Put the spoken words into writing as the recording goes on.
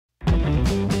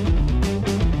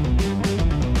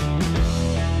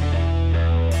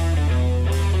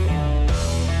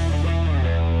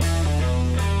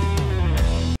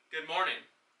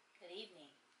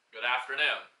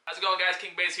afternoon. How's it going, guys?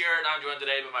 KingBoese here, and I'm joined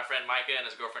today by my friend Micah and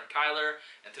his girlfriend Kyler.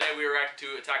 And today we are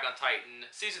reacting to Attack on Titan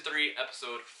Season 3,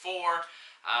 Episode 4.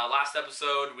 Last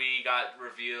episode we got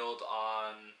revealed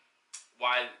on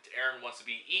why Eren wants to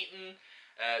be eaten.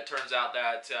 It turns out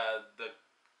that the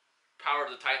power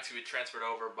of the Titans can be transferred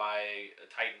over by a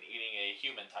Titan eating a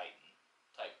human Titan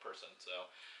type person. So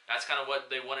that's kind of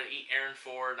what they wanted to eat Eren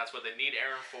for, and that's what they need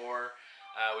Eren for.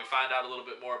 We find out a little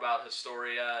bit more about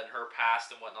Historia and her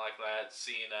past and whatnot like that,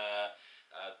 seeing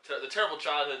the terrible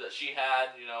childhood that she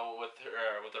had, you know, with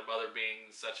her mother being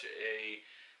such a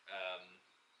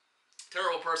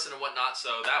terrible person and whatnot.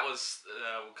 So that was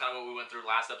kind of what we went through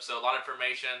last episode. A lot of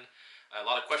information, a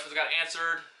lot of questions got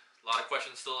answered, a lot of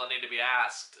questions still need to be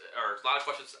asked, or a lot of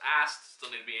questions asked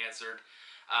still need to be answered.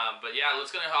 But yeah,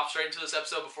 let's gonna hop straight into this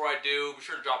episode. Before I do, be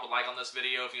sure to drop a like on this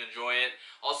video if you enjoy it.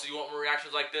 Also, you want more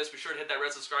reactions like this, be sure to hit that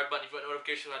red subscribe button if you want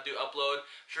notifications when I do upload.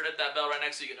 Be sure to hit that bell right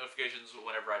next so you get notifications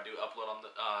whenever I do upload on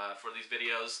the, for these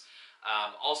videos.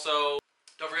 Also,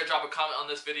 don't forget to drop a comment on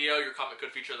this video. Your comment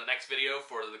could feature in the next video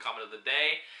for the comment of the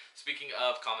day. Speaking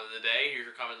of comment of the day, here's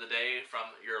your comment of the day from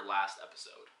your last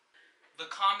episode. The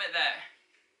comment that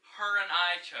her and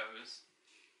I chose.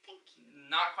 Thank you.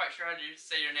 Not quite sure how to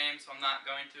say your name, so I'm not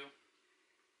going to.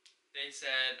 They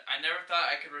said, I never thought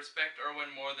I could respect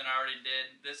Erwin more than I already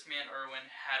did. This man, Erwin,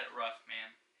 had it rough,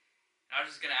 man. And I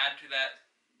was just going to add to that,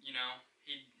 you know,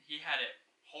 he had it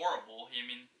horrible. I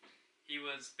mean, he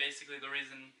was basically the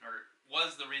reason, or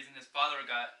was the reason his father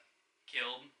got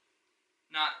killed.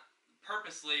 Not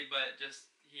purposely, but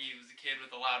just he was a kid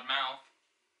with a loud mouth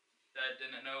that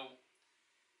didn't know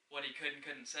what he could and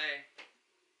couldn't say.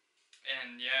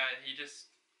 And yeah, he just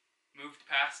moved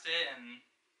past it, and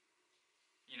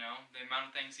you know, the amount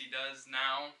of things he does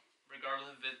now,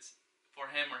 regardless if it's for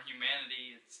him or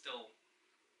humanity, it's still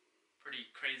pretty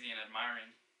crazy and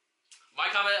admiring. My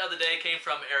comment of the day came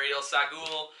from Ariel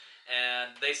Sagul,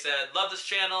 and they said, love this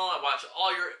channel, I watch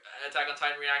all your Attack on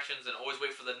Titan reactions and always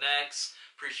wait for the next.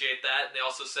 Appreciate that. And they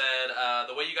also said,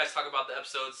 the way you guys talk about the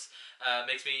episodes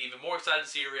makes me even more excited to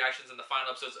see your reactions in the final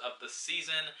episodes of the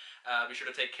season. Be sure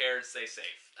to take care and stay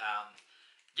safe.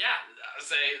 Yeah, I would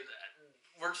say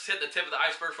we're just hitting the tip of the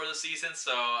iceberg for the season,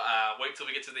 so wait till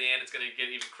we get to the end. It's going to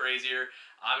get even crazier.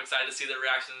 I'm excited to see their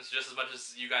reactions just as much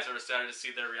as you guys are excited to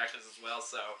see their reactions as well.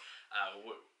 So,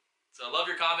 love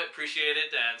your comment, appreciate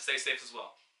it, and stay safe as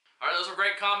well. Alright, those were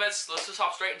great comments. Let's just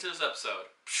hop straight into this episode.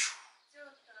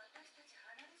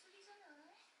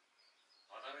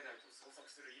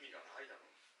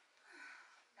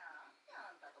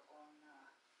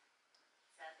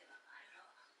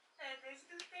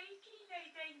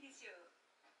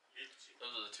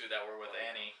 Those are the two that were with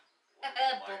Annie a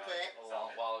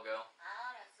while ago,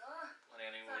 when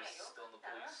Annie was still in the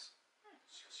police.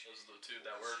 Those are the two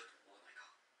that were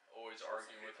always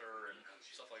arguing with her and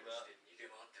stuff like that.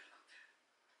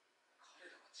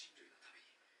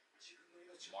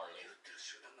 Mario.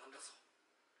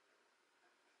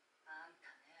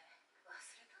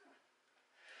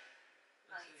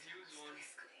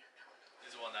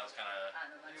 He's the one that was kind of...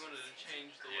 He wanted to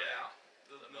change the way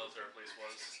the military police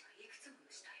was.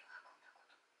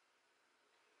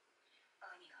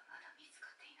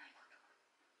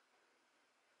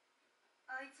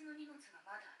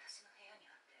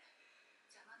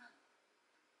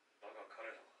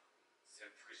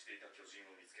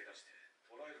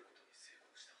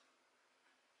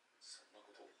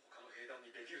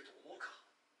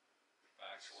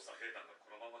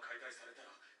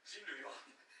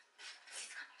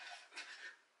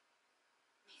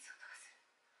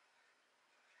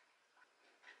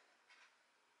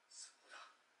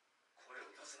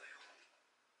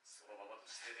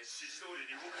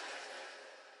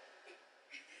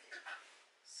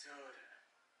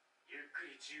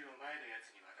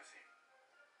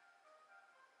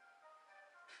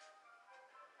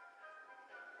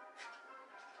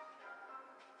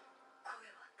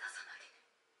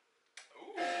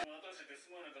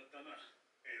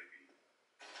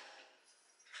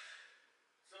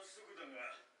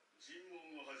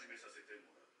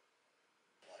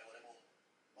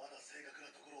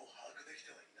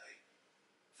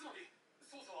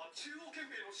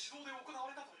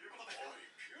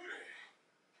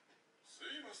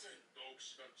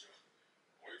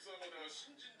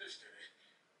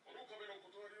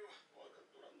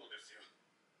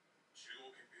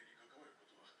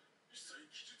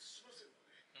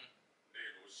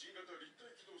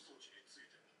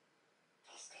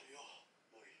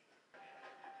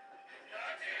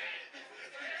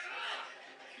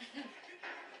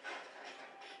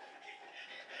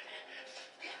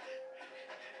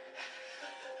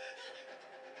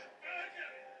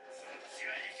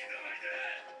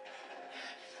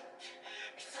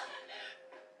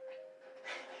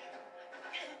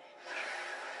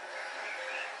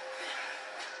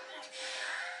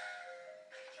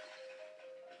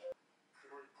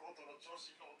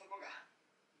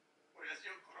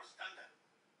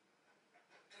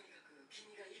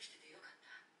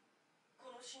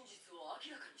 真実を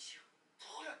明らかにしよう。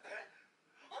どうやって？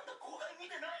あんた公害見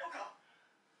てないのか？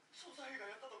調査兵が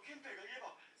やったと憲兵が言え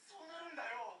ばそうなるんだ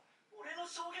よ。俺の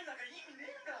証言なんか意味ね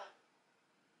えんだ。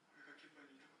俺が現場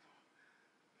にいたことは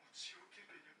もう中央憲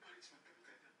兵にはバレちまったみ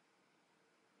たいだ。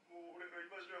もう俺の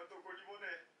居場所はどこにもね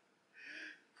え。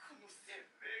この鮮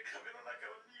明壁の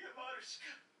中を逃げ回るしか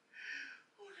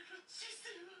俺の人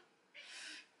生は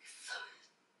クソ。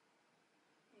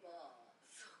まあ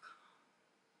そうかも。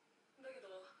だけど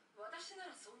私な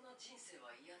らそんな人生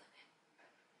は嫌だね。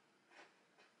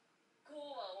こ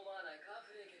うは思わないか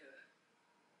フレーゲル。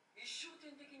一生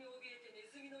天敵に怯えてネ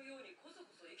ズミのようにこそ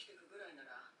こそ生きてくぐらいな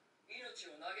ら命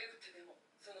を投げ打ってでも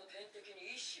その天敵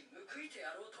に一矢報いて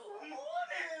やろうと思わね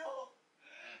えよ。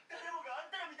誰もがあ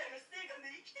んたらみたいな死生観で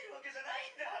生きてるわけじゃな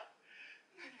いんだ。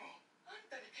何もあん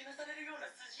たにけなされるような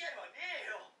筋合いはね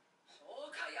えよ。教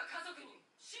会や家族に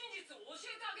真実を教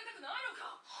えてあげたくないの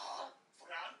か？はあ、そ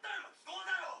れあんたらの都合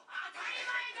だろ。当たり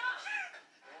前だ。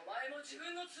お前も自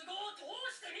分の都合を通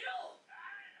してみろ。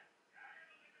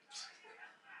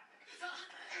さあ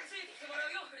ついてきてもら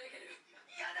うよフレーゲル。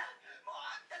嫌だ、もう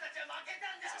あんたたちは負け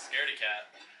たんだ。 Scaredy cat.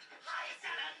 敗者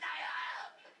なんだ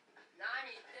よ。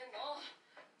何言ってんの？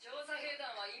調査兵団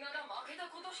は未だ負けた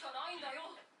ことしかないんだ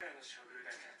よ。あの処遇だ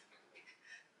ね。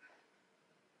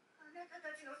あなた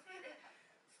たちのせいで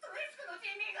ストエスクの人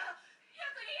民が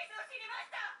百人一首を死にま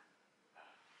した。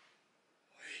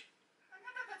おい、あな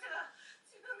たたちは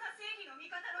自分が正義の味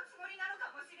方のつもりなの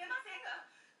かもしれませんが、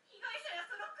被害者や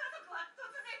その家族は突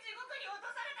然地獄に落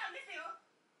とされたんですよ。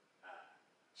ああ、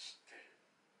知ってる。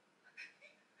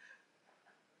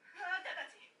あんたた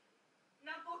ち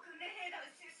南方訓練兵団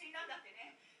出身なんだって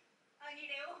ね。兄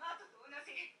レオンハートと同じ。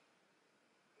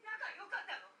仲良かっ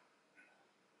たの？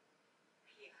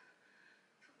いや、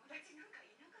友達なんか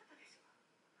いなかったでしょ。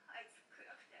あいつ暗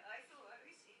くて愛想悪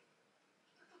いし、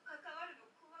人と関わるの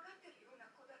怖がってるような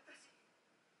子だったし、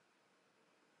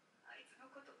あいつの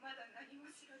ことまだ何も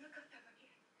知らなかったの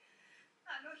に、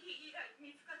あの日以来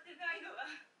見つかってないのは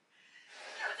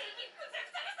巨人にぐちゃぐ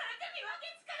ちゃにされて見分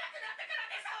けつかなくなったから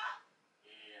でしょ。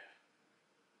いや、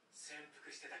潜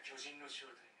伏してた巨人の正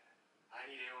体がア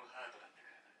ニレオンハートだった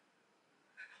からだ。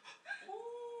まったく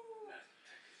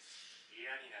嫌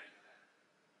になるよな。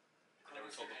こ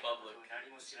Never の told 世 the 界 public. のことを何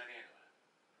も知らねえのは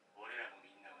俺らも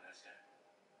みんな同じだ。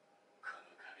こ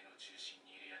の壁の中心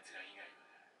にいる奴ら以外は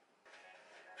な。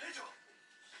兵長、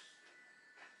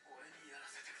俺にやら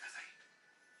せてください。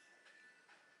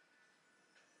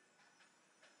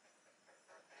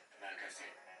任せ。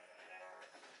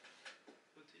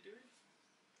 What's he doing?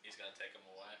 He's gonna take him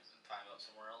away and tie him up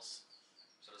somewhere else.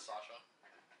 So does Sasha.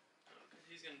 Because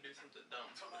he's gonna do something dumb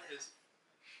with his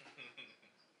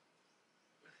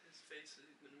face that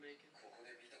he's been making. ここ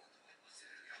で見たことは忘れ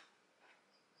るよ。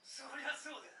そりゃそ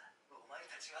うだ。お前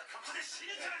たちはここで死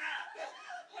ぬからな。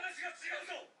話が違う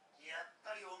ぞ。やっ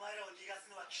ぱりお前らを逃がす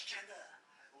のは危険だ。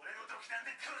俺の独断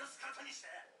で殺すことにし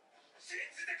た。信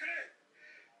じてくれ。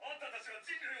あんたたちは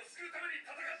人類を救うために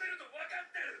戦ってると分かっ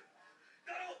てる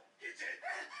だろ、ヒッチ。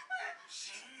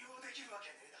信用できるわけ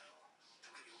ねえだろ。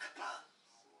特におかっぱ、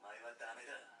お前はダメ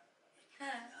だ。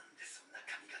なんでそんな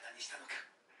髪型にしたのか。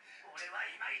俺は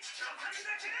いまいち共感で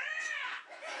きねえ。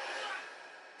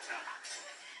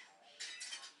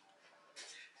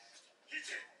ヒッ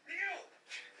チ、逃げよう。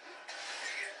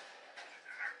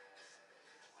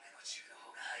俺の銃の方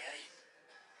が早い。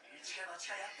一か八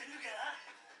かやってみるか。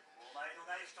お前の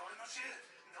ナイフと俺の銃、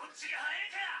どっちが早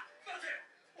いか。待て、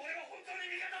俺は本当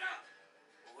に味方だ。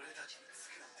俺たちに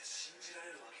つくなんて信じら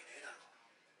れるわけねえだろ。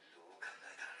どう考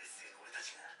えたら劣勢の俺た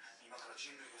ちが今から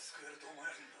人類を救えると思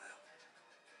えるんだよ。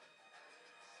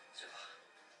じゃあ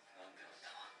なんであん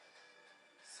たは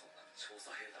そんな調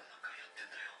査兵団なんかやってん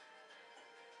だよ。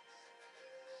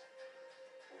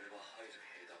俺は入る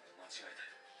兵団を間違えた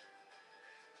よ。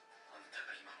あんた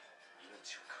が今も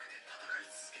命を懸けて戦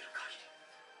い続ける限り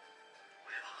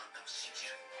俺はあんたを信じ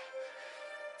る。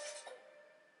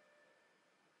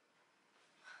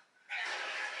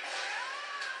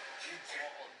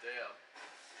Oh, damn.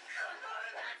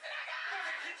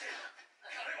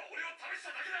 彼は俺を試し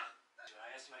ただけだ。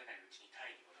怪しまれないうちに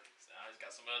隊に戻る。 So now he's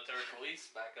got some military police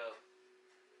back up.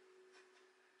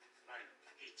 マリ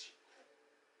ノ、ヒッチ。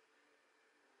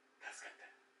助かった。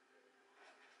 I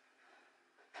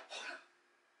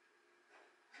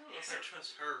don't know if I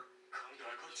trust her. 今度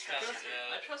はこっち I から。 trust-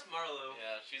 yeah. I trust Marlo.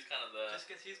 Yeah, she's kind of the. Just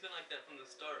because he's been like that from the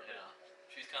start. Yeah,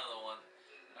 she's kind of the one.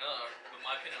 I don't know, but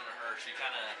my opinion on her, she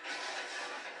kind of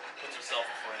puts herself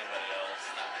before anybody else.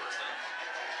 That person.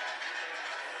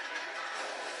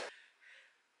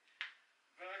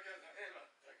 バカだね、ま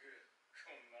ったく。こ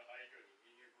んな背後に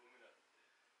逃げ込むなんて。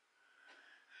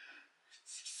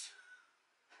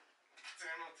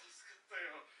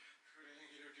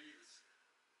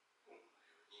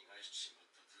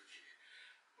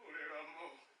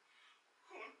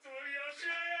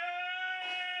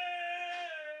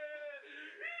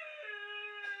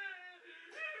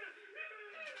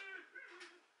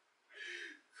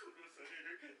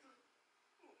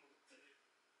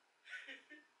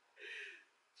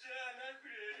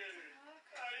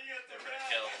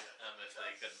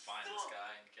couldn't find this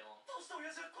guy and kill him. どうして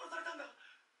親父が殺されたんだ。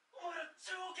お前ら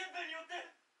中央憲兵によって。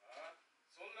ああ、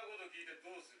そんなこと聞いてど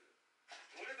うする。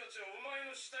俺たちはお前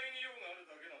の死体に用がある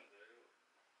だけなんだよ。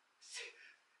死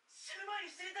ぬ前に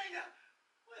知りたいんだ。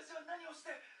親父は何をして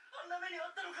あんな目にあ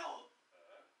ったのかを。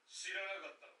ああ、知らな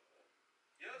かったのか。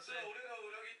奴は俺らを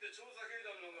裏切って調査兵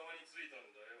団の側についた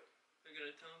んだよ。They're gonna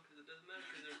tell him because it doesn't matter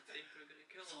because they think they're gonna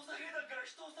kill 調 him. 査兵団から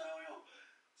人をさらうよう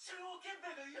中央憲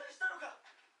兵が依頼したのか。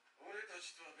俺た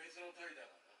ちとは別の隊だ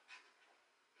がな。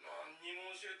何に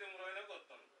も教えてもらえなかっ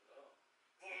たんだな。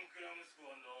ボンクラ息子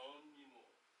は何に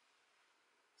も。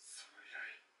その依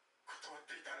頼断っ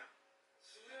ていたら。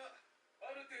そりゃあ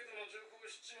る程度の情報を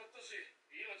知っちまったし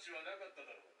命はなかった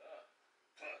だろうな。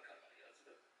バカなやつ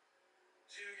だ。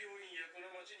従業員やこ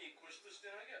の町に固執して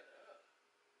なきゃな。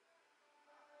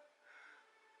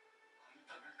あん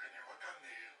たなんかには分かん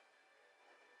ねえよ。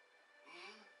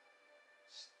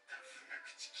知ったふうな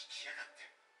口聞きやがって。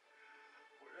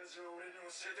親父は俺に教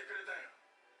えてくれたよ。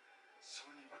商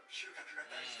人は嗅覚が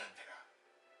大事だってな。だ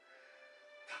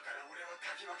から俺は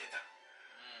嗅ぎ分けた。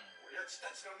親父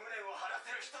たちの無念を晴ら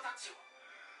せる人たちを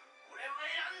俺は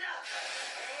選んだ。どう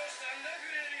したんだグ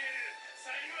レーリエル。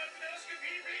最後は正しくピ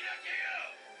リピリだけ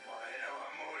よ。お前らは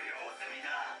もう用済み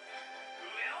だ。上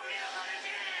を見ろマル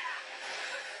チ。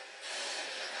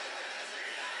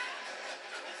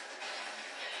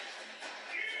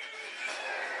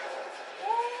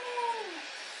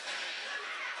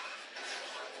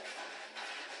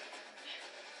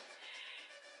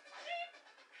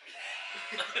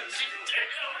She did it!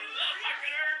 That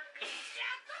fucking hurt! や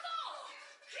ったぞ。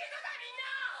聞いたかみんな。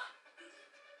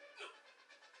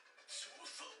調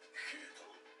査兵団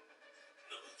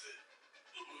なぜ。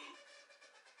Oof.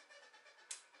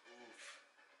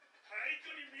 廃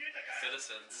墟に見えたか。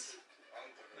 Citizens. あ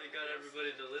んたが They got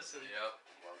everybody to listen. Yep.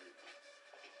 悪いな。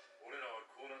俺らは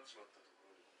こうなっちまったと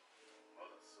ころにま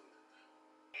だ住んでんだよ。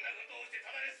そんなことをしてた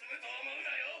だで済むと思う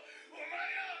なよ。お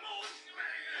前らはもうおしま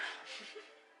いだ。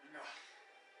みんな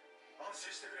安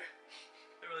心してくれ。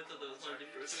 I really thought that was Lundy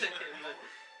for a second, but 今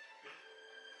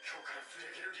日からフレ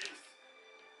ゲルリース。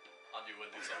 Andy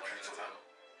would do something like that too.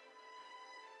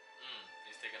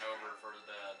 He's taking over for his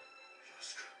dad. よろ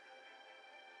しく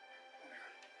お願い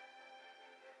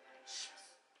しま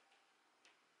す。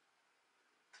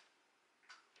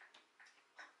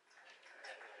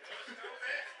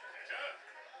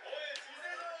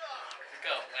 Pick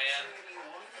up, man. 急にお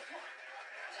めでとう。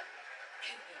じゃ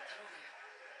憲兵を頼むよ。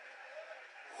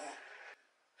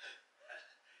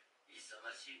勇ま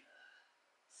しいな。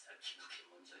さっきの検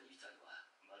問所にいたのは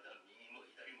まだ右も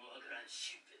左もわからん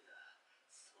新兵だ。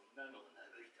そんなのを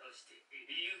殴り倒して英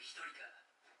雄一人か。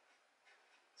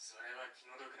それは気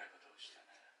の毒なことをした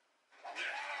な。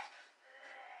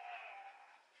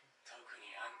特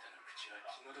にあんたの口は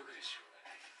気の毒でしょうが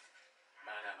ない。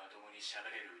まだまともに喋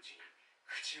れるうちに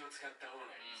口を使った方が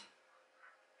いいぞ。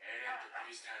エレンと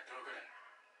クリスターどこだ。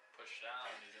 Push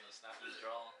down. He's gonna snap his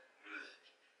jaw. 無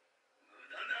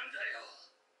駄なんだよ。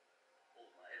お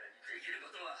前らにできる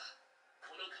ことは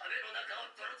この壁の中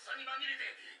を泥草に紛れ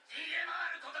て逃げ回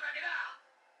ることだけだ。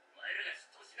お前らが出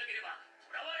頭しなければ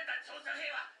囚われた調査兵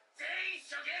は全員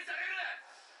処刑される。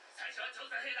最初は調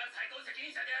査兵団最高責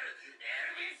任者であるエ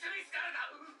ルヴィン・スミスから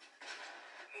だ。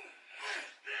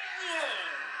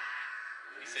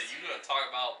 He said, "You gonna talk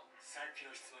about?" さっき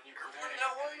の質問に答えな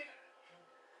い。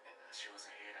調査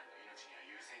兵団の命には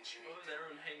優先順位。 what was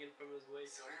everyone hanging from his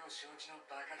waist? それを承知の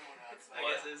バカどもの集ま I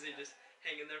り。 guess is he just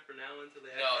hanging there for now until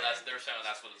they No, have they're saying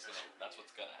that's what's gonna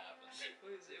happen. It wasn't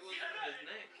from his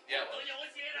neck. Yeah, 本当 well, に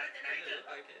教えられてない It か。 didn't look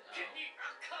like it. 現にア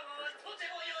ッカーマンはとて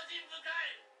も用心深い。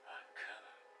アッカー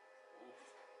マン。 oof.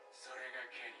 それが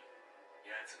ケニ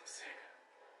ー、奴のせいか。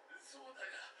そうだ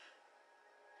が。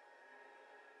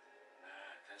ま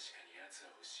あ確かに奴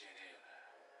は教えねえよな。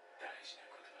大事な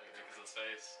ことだ Look け at ど。 his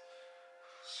face.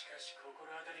 しかし心当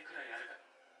たりくらいあるだろ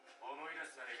う。思い出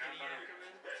すまで頑 Kenny 張ろう。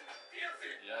 Ackerman. やつ。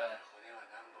 Yeah. 骨は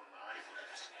何本もありことだ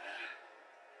しな。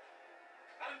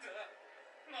あんた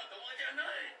まともじゃな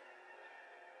い。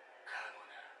かも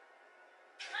な。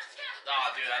 Ah,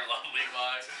 dude, I love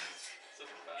Levi. Such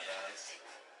a badass.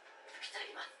 来て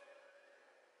います。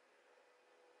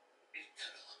言っ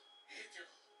たろ、兵長。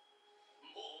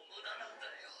もう無駄なんだ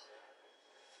よ。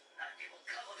何も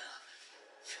かもだ。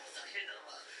調査兵団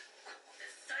はここで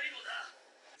最後だ。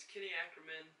 It's Kenny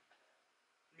Ackerman,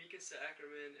 Micah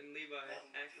Ackerman, and Levi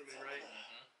Ackerman, right?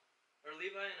 Are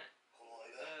Levi and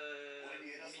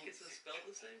Micah spelled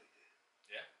the same?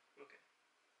 Yeah. Okay.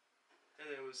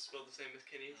 And it was spelled the same as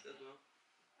Kenny's as well.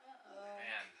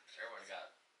 Man, everyone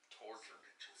got tortured.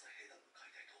 調査兵団の解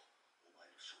体とお前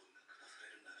の処分が下され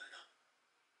る流れだ。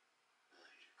お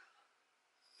い、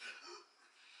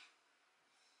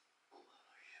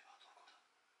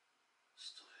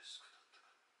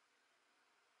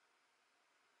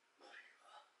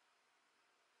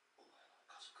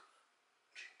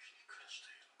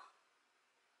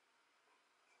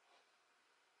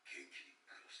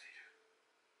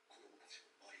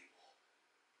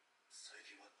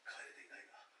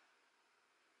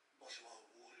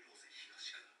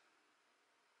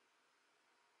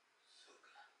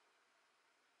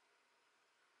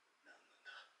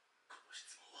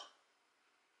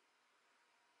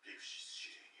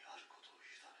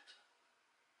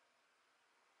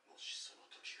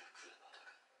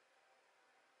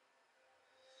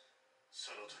そ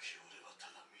の時俺は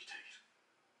ただ見ている。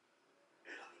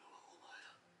選ぶのはお前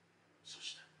だ。そ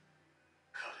して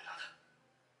彼らだ。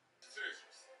失礼しま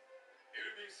す。エ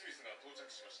ルヴィン・スミスが到着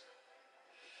しました。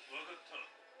分かった。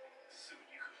すぐ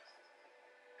に行く。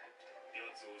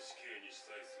奴を死刑にし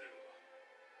さえすれば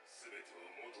全ては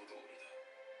元通りだ。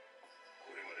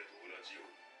これまでと同じよ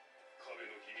うに壁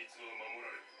の秘密は守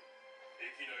られる。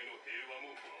駅内の平和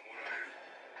も守られる。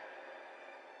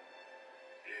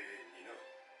永遠にな。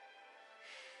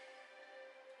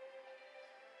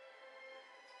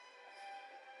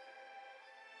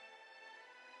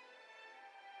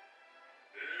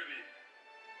エルヴィン、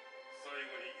最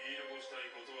後に言い残したい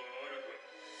ことはあるか。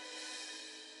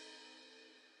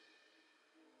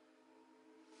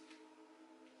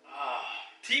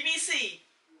TBC.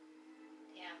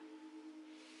 Yeah.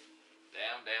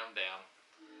 Damn.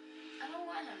 I don't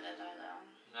want him to die though.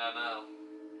 I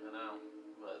know,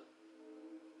 but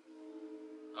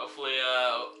hopefully,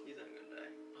 He's not gonna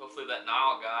die. hopefully that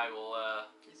Nile guy will,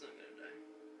 He's not gonna die.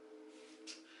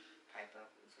 Pipe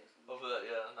up and say something. hopefully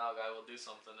that Nile guy will do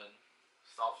something and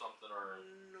stop something, or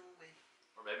No way.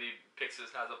 maybe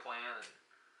Pixis has a plan and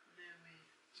No way.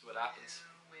 see what happens.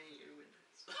 No way. Irwin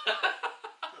dies.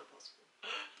 Not possible.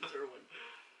 It's Irwin.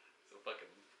 So fucking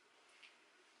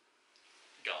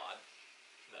God.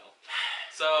 No.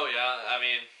 So yeah, I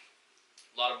mean,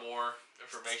 a lot of more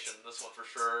information in this one for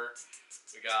sure.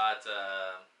 We got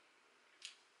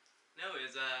No,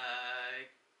 is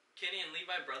Kenny and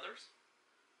Levi brothers?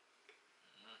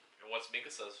 and what's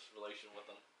Mikasa's relation with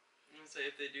them, I'm gonna say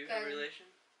if they do have a relation.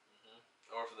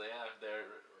 or if they have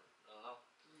they're I don't know.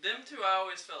 Them two, I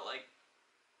always felt like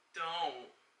don't.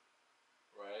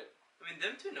 Right. I mean,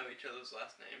 them two know each other's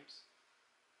last names,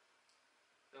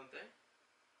 don't they?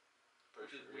 Which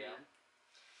is weird. Yeah.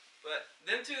 But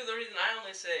them two, the reason I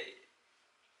only say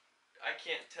I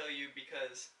can't tell you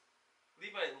because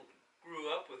Levi grew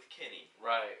up with Kenny.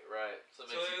 Right. So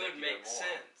So it would make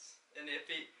sense. And if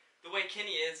the way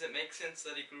Kenny is, it makes sense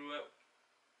that he grew up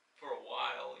for a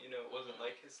while. You know, it wasn't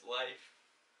like his life.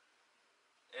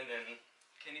 And then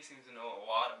Kenny seems to know a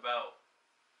lot about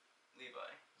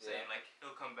Levi, saying like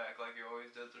he'll come back like he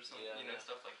always does or something. Yeah, you know,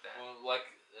 stuff like that. Well, like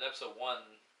in episode 1,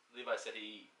 Levi said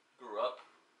he grew up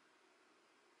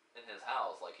in his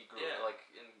house. Like he grew up, like,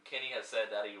 and Kenny has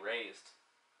said that he raised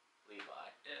Levi.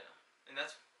 Yeah, and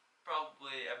that's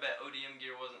probably, I bet ODM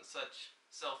Gear wasn't such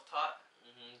self-taught.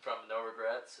 From No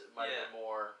Regrets, it might have been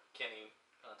more Kenny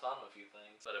kind of taught him a few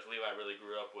things. But if Levi really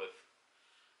grew up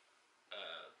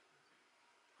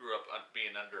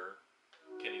being under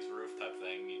Kenny's roof type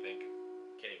thing, you think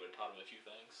Kenny would have taught him a few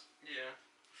things? Yeah.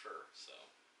 For sure. So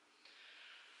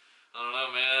I don't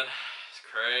know, man. It's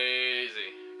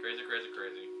crazy.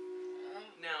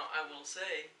 Now, I will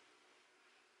say,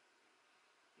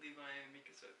 Levi and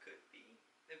Mikasa could be.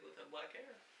 They both have black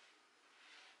hair.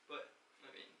 But,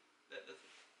 I mean, that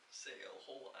doesn't say a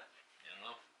whole lot. I don't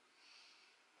know.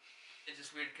 It's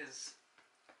just weird because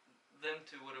them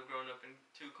two would have grown up in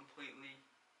two completely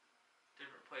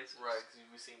different places. Right, because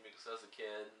we've seen Mikasa as a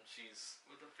kid, and she's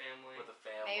With a family.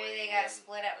 Maybe they got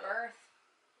split at birth.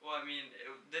 Well, I mean, it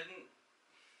didn't...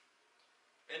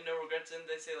 In No Regrets, didn't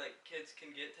they say, like, kids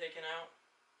can get taken out?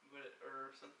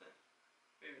 Or something?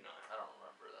 Maybe not. I don't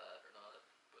remember that or not.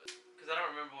 Because I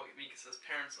don't remember what Mikasa's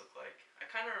parents look like. I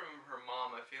kind of remember her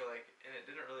mom, I feel like, and it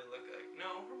didn't really look like...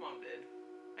 No, her mom did.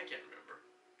 I can't remember.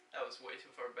 That was way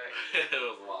too far back. It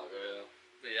was a while ago, yeah.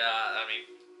 But yeah, I mean,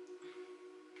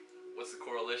 what's the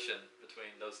correlation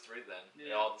between those three then?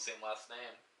 They all have the same last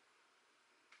name.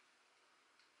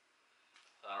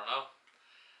 I don't know.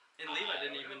 And Levi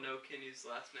didn't even know Kenny's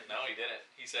last name. No, he didn't.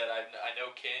 He said, I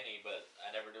know Kenny, but I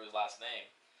never knew his last name.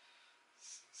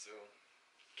 So,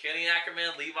 Kenny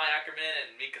Ackerman, Levi Ackerman,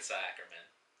 and Mikasa Ackerman.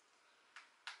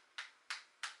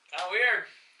 Kind of weird.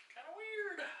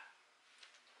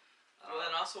 Well,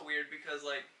 and also weird because,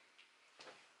 like,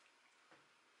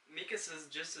 Mikasa's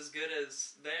just as good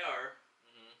as they are,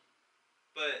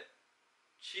 but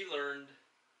she learned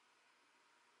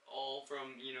all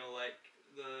from, you know, like,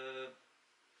 the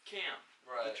camp,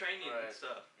 the training and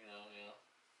stuff. Yeah.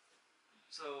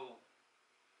 So,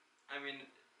 I mean,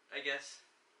 I guess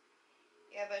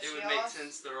But it would make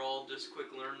sense they're all just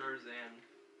quick learners and...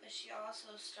 But she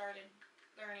also started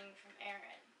learning from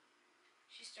Eren.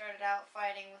 She started out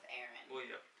fighting with Eren. Well,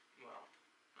 yeah. Well,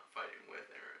 not fighting with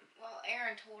Eren. Well,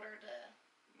 Eren told her to...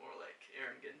 More like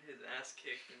Eren getting his ass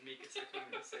kicked and Mikasa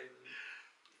coming to save him.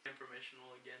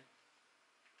 Informational again.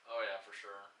 Oh yeah, for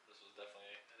sure. This was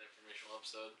definitely an informational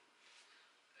episode.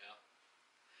 Yeah.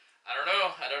 I don't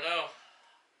know.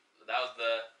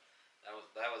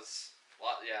 That was a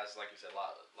lot. Yeah, it's like you said, a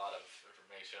lot of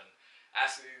information.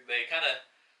 they kind of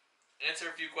answer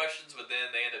a few questions, but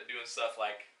then they end up doing stuff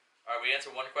like, all right, we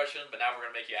answered one question, but now we're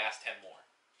gonna make you ask 10 more.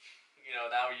 You know,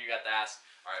 now you got to ask,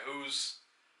 all right,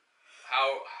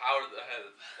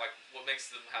 like, what makes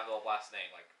them have the last name?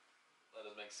 Like, that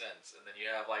doesn't make sense. And then you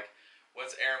have like,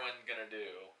 what's Erwin gonna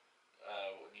do?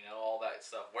 You know, all that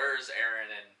stuff. Where's Aaron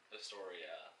and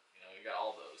Astoria? You know, you got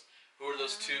all those. Who are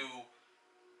those two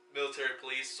military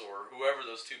police or whoever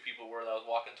those two people were that was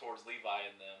walking towards Levi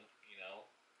and them? You know,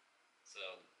 so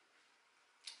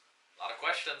a lot of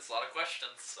questions. So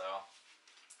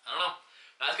I don't know.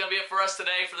 That's gonna be it for us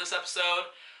today for this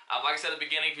episode. Like I said at the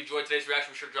beginning, if you enjoyed today's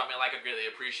reaction, be sure to drop me a like. I'd greatly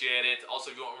appreciate it.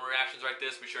 Also, if you want more reactions like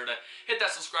this, be sure to hit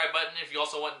that subscribe button. If you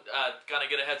also want kind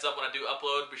of get a heads up when I do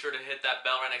upload, be sure to hit that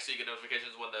bell right next so you get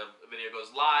notifications when the video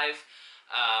goes live.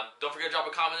 Don't forget to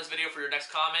drop a comment in this video for your next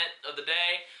comment of the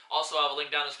day. Also, I have a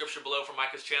link down in the description below for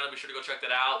Micah's channel. Be sure to go check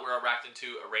that out. We're reacting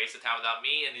to Erase a Time Without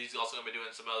Me, and he's also going to be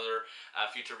doing some other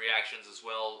future reactions as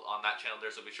well on that channel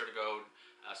there. So be sure to go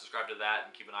subscribe to that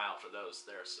and keep an eye out for those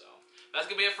there. So that's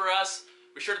going to be it for us.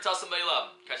 Be sure to tell somebody you love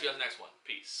them. Catch you guys in the next one.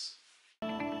 Peace.